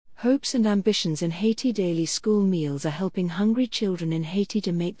Hopes and ambitions in Haiti. Daily school meals are helping hungry children in Haiti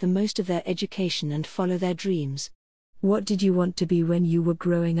to make the most of their education and follow their dreams. What did you want to be when you were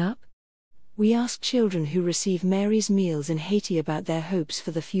growing up? We asked children who receive Mary's meals in Haiti about their hopes for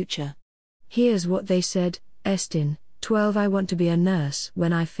the future. Here's what they said. Estin, 12. I want to be a nurse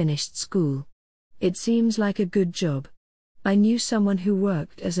when I finished school. It seems like a good job. I knew someone who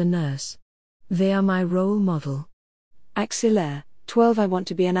worked as a nurse. They are my role model. Axillaire, 12. I want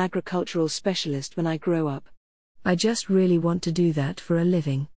to be an agricultural specialist when I grow up. I just really want to do that for a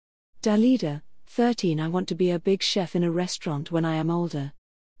living. Dalida, 13. I want to be a big chef in a restaurant when I am older.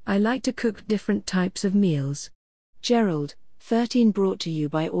 I like to cook different types of meals. Gerald, 13. Brought to you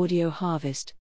by Audio Harvest.